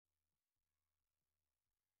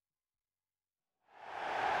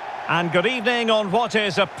And good evening on what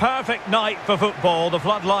is a perfect night for football. The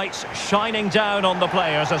floodlights shining down on the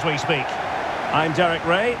players as we speak. I'm Derek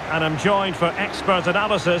Ray, and I'm joined for expert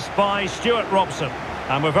analysis by Stuart Robson.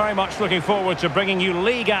 And we're very much looking forward to bringing you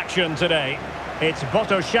league action today. It's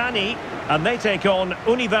Botoșani, and they take on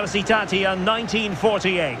Universitatea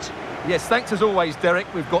 1948. Yes, thanks as always, Derek.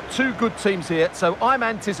 We've got two good teams here, so I'm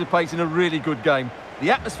anticipating a really good game.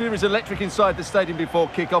 The atmosphere is electric inside the stadium before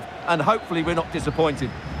kick-off, and hopefully we're not disappointed.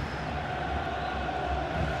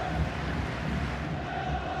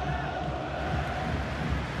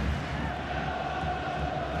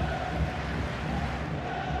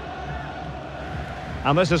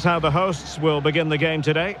 And this is how the hosts will begin the game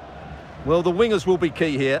today. Well, the wingers will be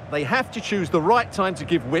key here. They have to choose the right time to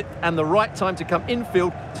give width and the right time to come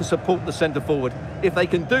infield to support the centre-forward. If they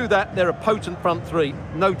can do that, they're a potent front three.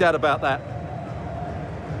 No doubt about that.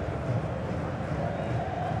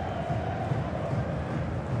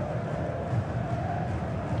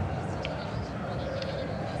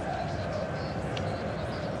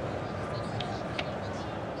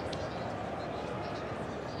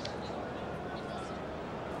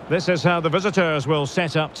 This is how the visitors will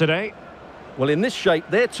set up today. Well, in this shape,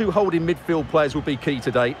 their two holding midfield players will be key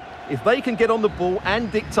today. If they can get on the ball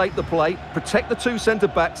and dictate the play, protect the two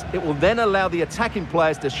centre-backs, it will then allow the attacking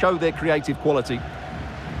players to show their creative quality.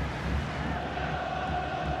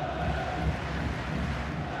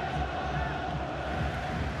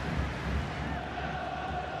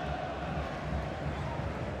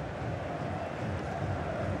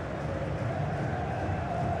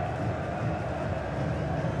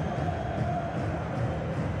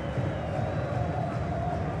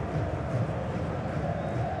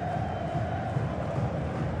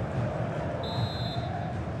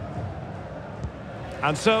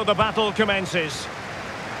 And so the battle commences.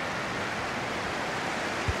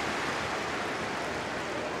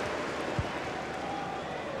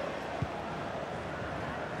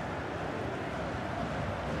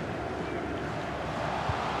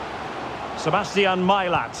 Sebastian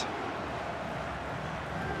Mailat.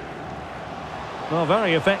 Well,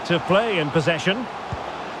 very effective play in possession.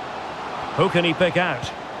 Who can he pick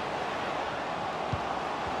out?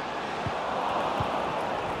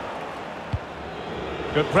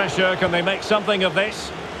 Good pressure, can they make something of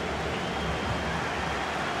this?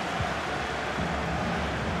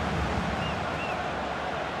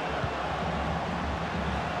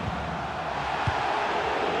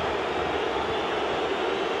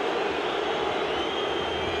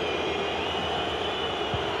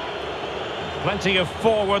 Plenty of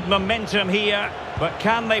forward momentum here, but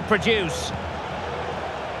can they produce?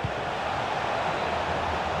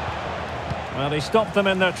 Well, they stopped them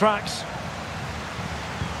in their tracks.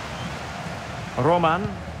 Roman.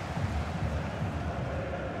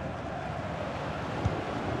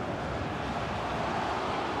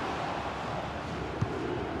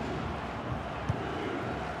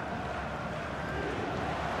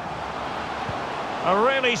 A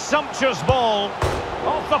really sumptuous ball.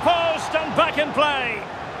 Off the post and back in play.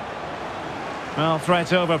 Well,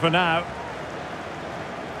 threat over for now.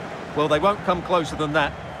 Well, they won't come closer than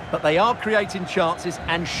that, but they are creating chances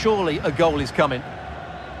and surely a goal is coming.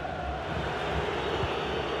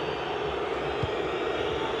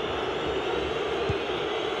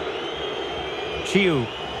 FCU.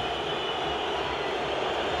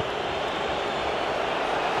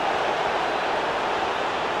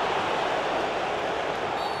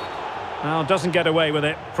 Now doesn't get away with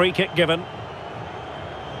it. Free kick given.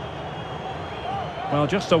 Well,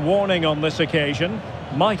 just a warning on this occasion.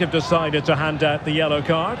 Might have decided to hand out the yellow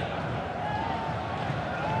card.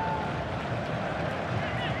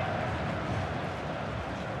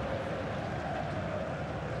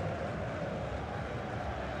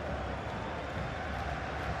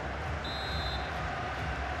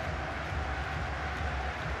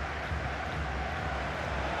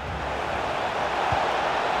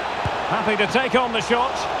 Happy to take on the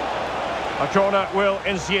shot. A corner will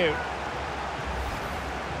ensue.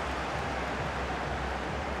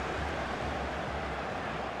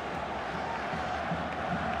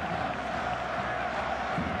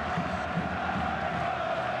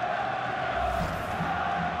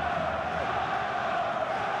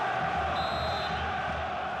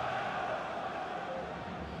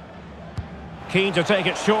 Keen to take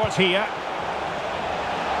it short here.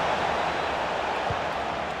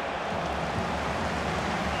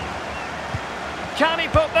 Can he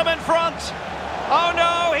put them in front? Oh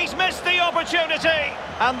no, he's missed the opportunity.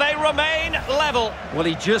 And they remain level. Well,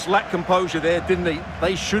 he just lacked composure there, didn't he?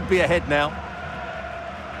 They should be ahead now.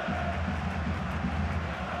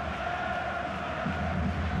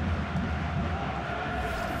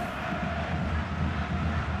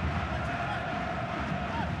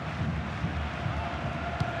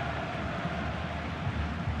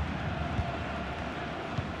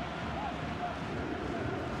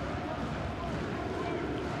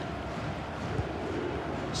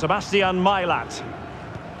 Sebastian Mailat.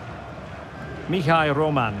 Mihai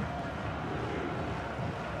Roman.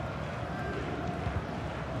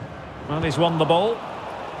 Well, he's won the ball.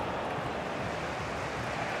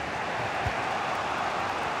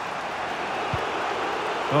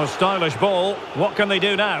 Oh, stylish ball. What can they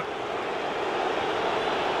do now?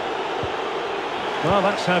 Well,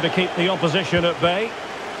 that's how to keep the opposition at bay.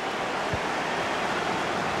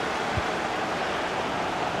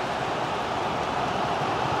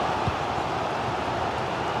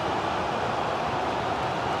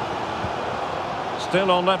 Still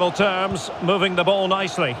on level terms, moving the ball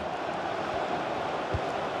nicely.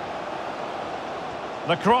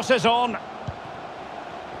 The cross is on.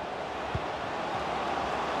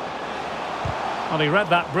 Well, he read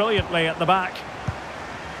that brilliantly at the back.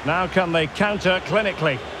 Now can they counter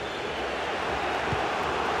clinically?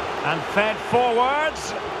 And fed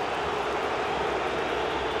forwards.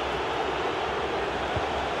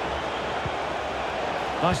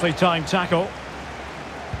 Nicely timed tackle.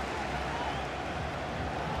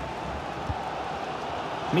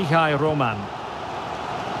 Mihai Roman.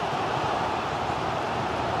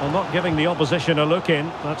 Well, not giving the opposition a look in.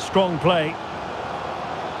 That's strong play.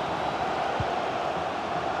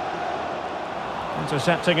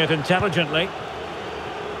 Intercepting it intelligently.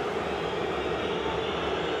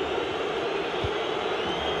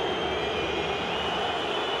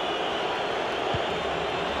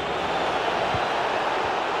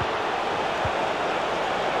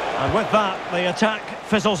 And with that, the attack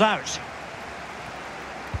fizzles out.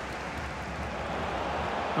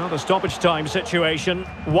 Well, the stoppage time situation,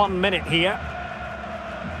 1 minute here.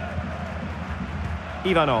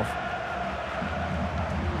 Ivanov.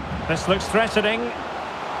 This looks threatening.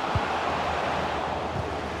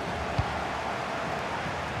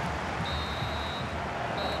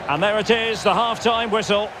 And there it is, the half-time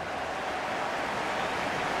whistle.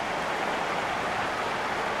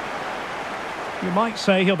 You might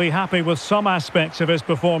say he'll be happy with some aspects of his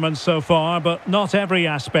performance so far, but not every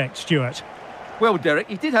aspect, Stuart. Well, Derek,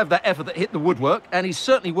 he did have that effort that hit the woodwork, and he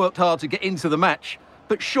certainly worked hard to get into the match.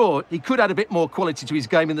 But sure, he could add a bit more quality to his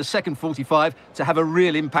game in the second 45 to have a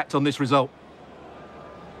real impact on this result.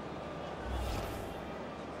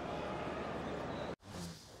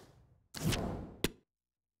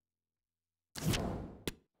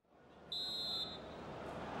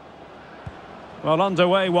 Well,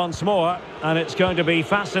 underway once more, and it's going to be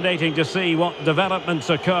fascinating to see what developments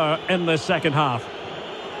occur in this second half.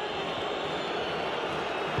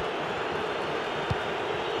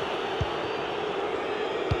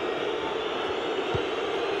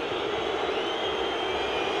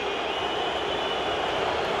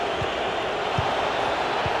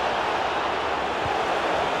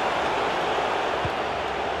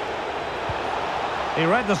 He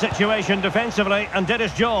read the situation defensively and did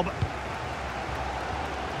his job.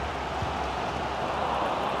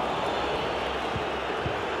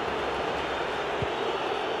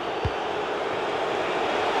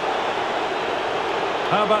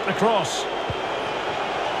 How about the cross?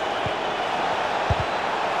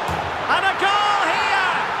 And a goal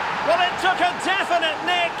here! Well, it took a definite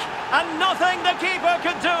nick, and nothing the keeper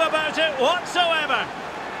could do about it whatsoever.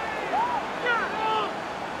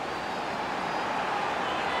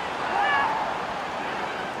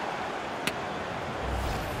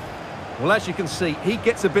 Well, as you can see, he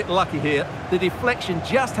gets a bit lucky here. The deflection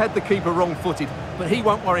just had the keeper wrong-footed, but he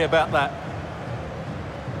won't worry about that.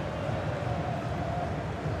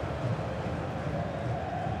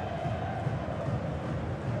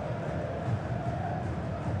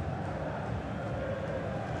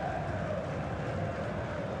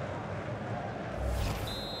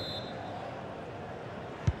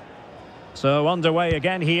 So underway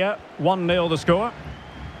again here, 1-0 the score.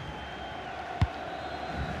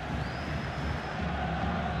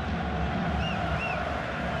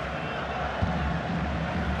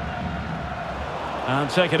 And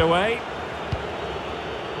take it away.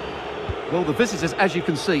 Well, the visitors, as you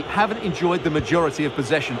can see, haven't enjoyed the majority of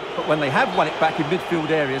possession, but when they have won it back in midfield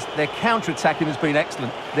areas, their counter-attacking has been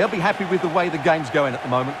excellent. They'll be happy with the way the game's going at the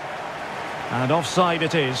moment. And offside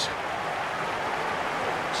it is.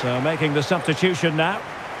 So making the substitution now.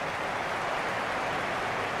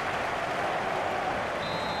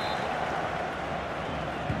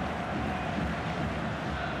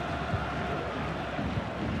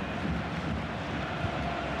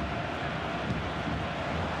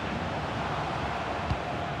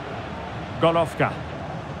 Golovka.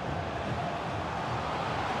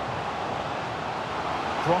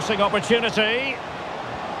 Crossing opportunity.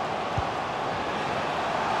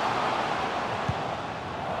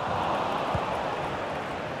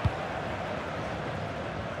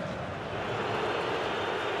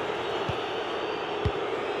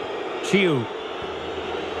 FCU.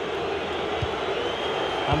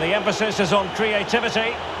 And the emphasis is on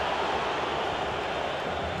creativity.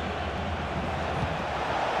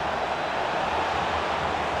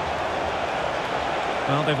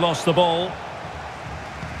 Well, they've lost the ball.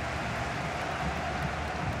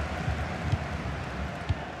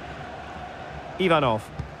 Ivanov.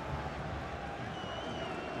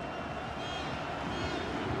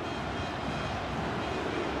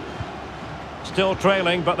 Still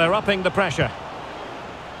trailing, but they're upping the pressure.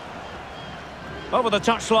 Over the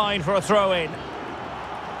touchline for a throw-in.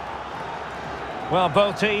 Well,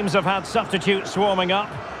 both teams have had substitutes warming up,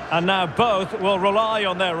 and now both will rely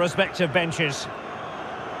on their respective benches.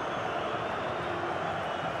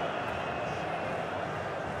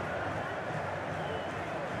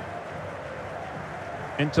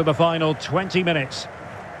 Into the final 20 minutes.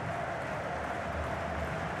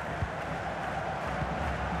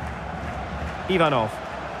 Ivanov.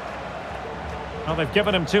 Well, they've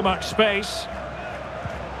given him too much space.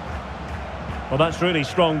 Well, that's really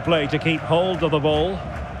strong play to keep hold of the ball.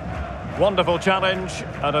 Wonderful challenge,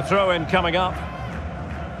 and a throw-in coming up.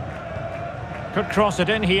 Could cross it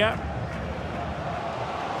in here.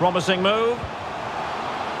 Promising move.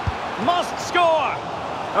 Must score!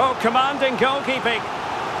 Oh, commanding goalkeeping.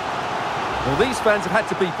 Well, these fans have had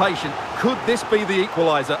to be patient. Could this be the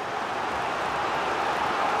equaliser?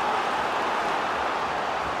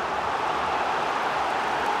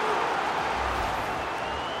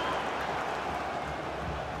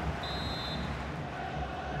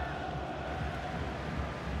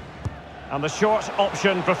 And the short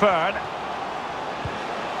option preferred.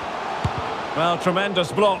 Well,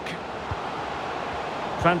 tremendous block.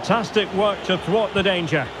 Fantastic work to thwart the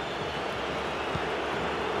danger.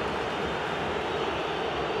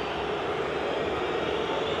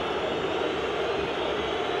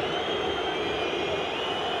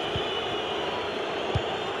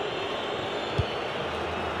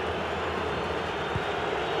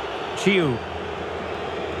 Chiu.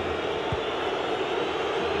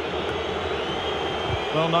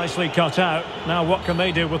 Well, nicely cut out. Now what can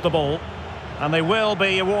they do with the ball? And they will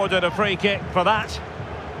be awarded a free kick for that.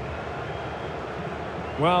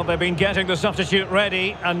 Well, they've been getting the substitute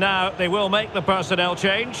ready, and now they will make the personnel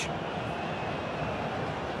change.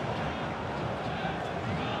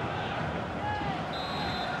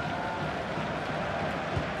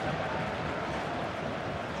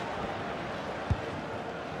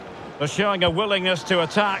 They're showing a willingness to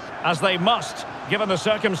attack, as they must, given the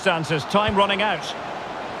circumstances. Time running out.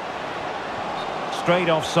 Straight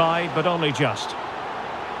offside, but only just.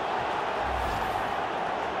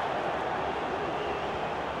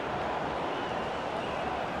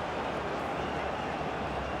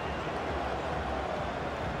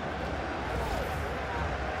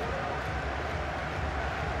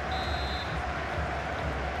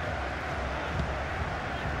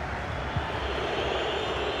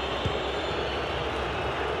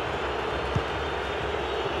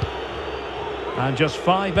 And just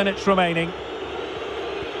 5 minutes remaining.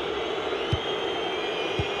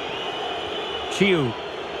 Chiu.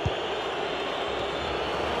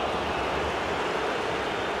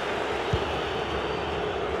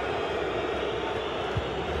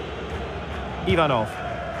 Ivanov.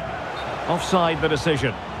 Offside the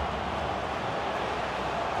decision.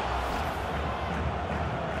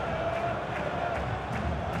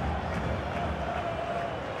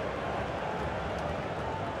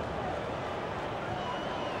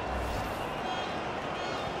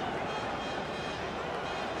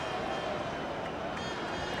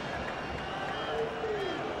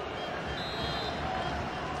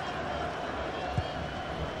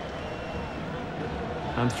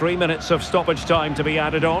 And 3 minutes of stoppage time to be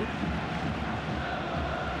added on.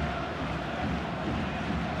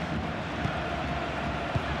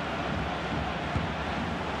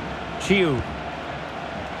 Chiu.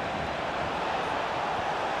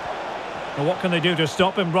 Well, what can they do to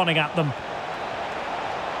stop him running at them?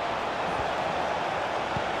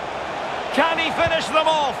 Can he finish them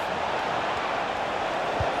off?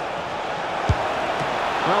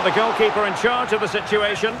 Well, the goalkeeper in charge of the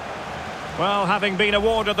situation. Well, having been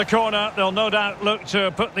awarded the corner, they'll no doubt look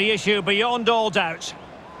to put the issue beyond all doubt.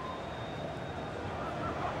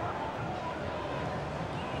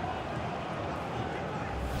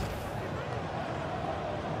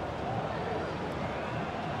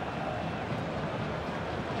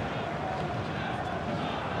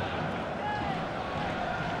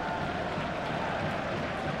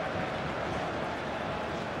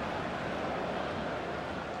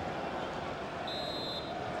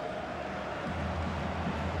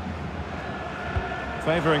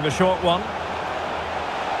 Favouring the short one.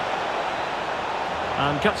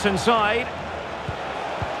 And cuts inside.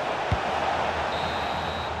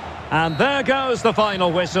 And there goes the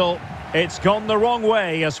final whistle. It's gone the wrong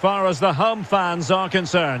way as far as the home fans are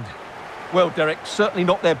concerned. Well, Derek, certainly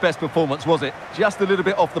not their best performance, was it? Just a little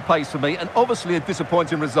bit off the pace for me, and obviously a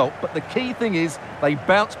disappointing result. But the key thing is they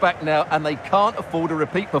bounce back now and they can't afford a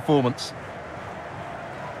repeat performance.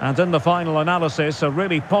 And in the final analysis, a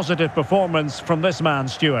really positive performance from this man,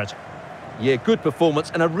 Stuart. Yeah, good performance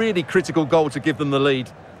and a really critical goal to give them the lead.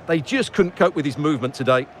 They just couldn't cope with his movement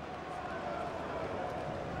today.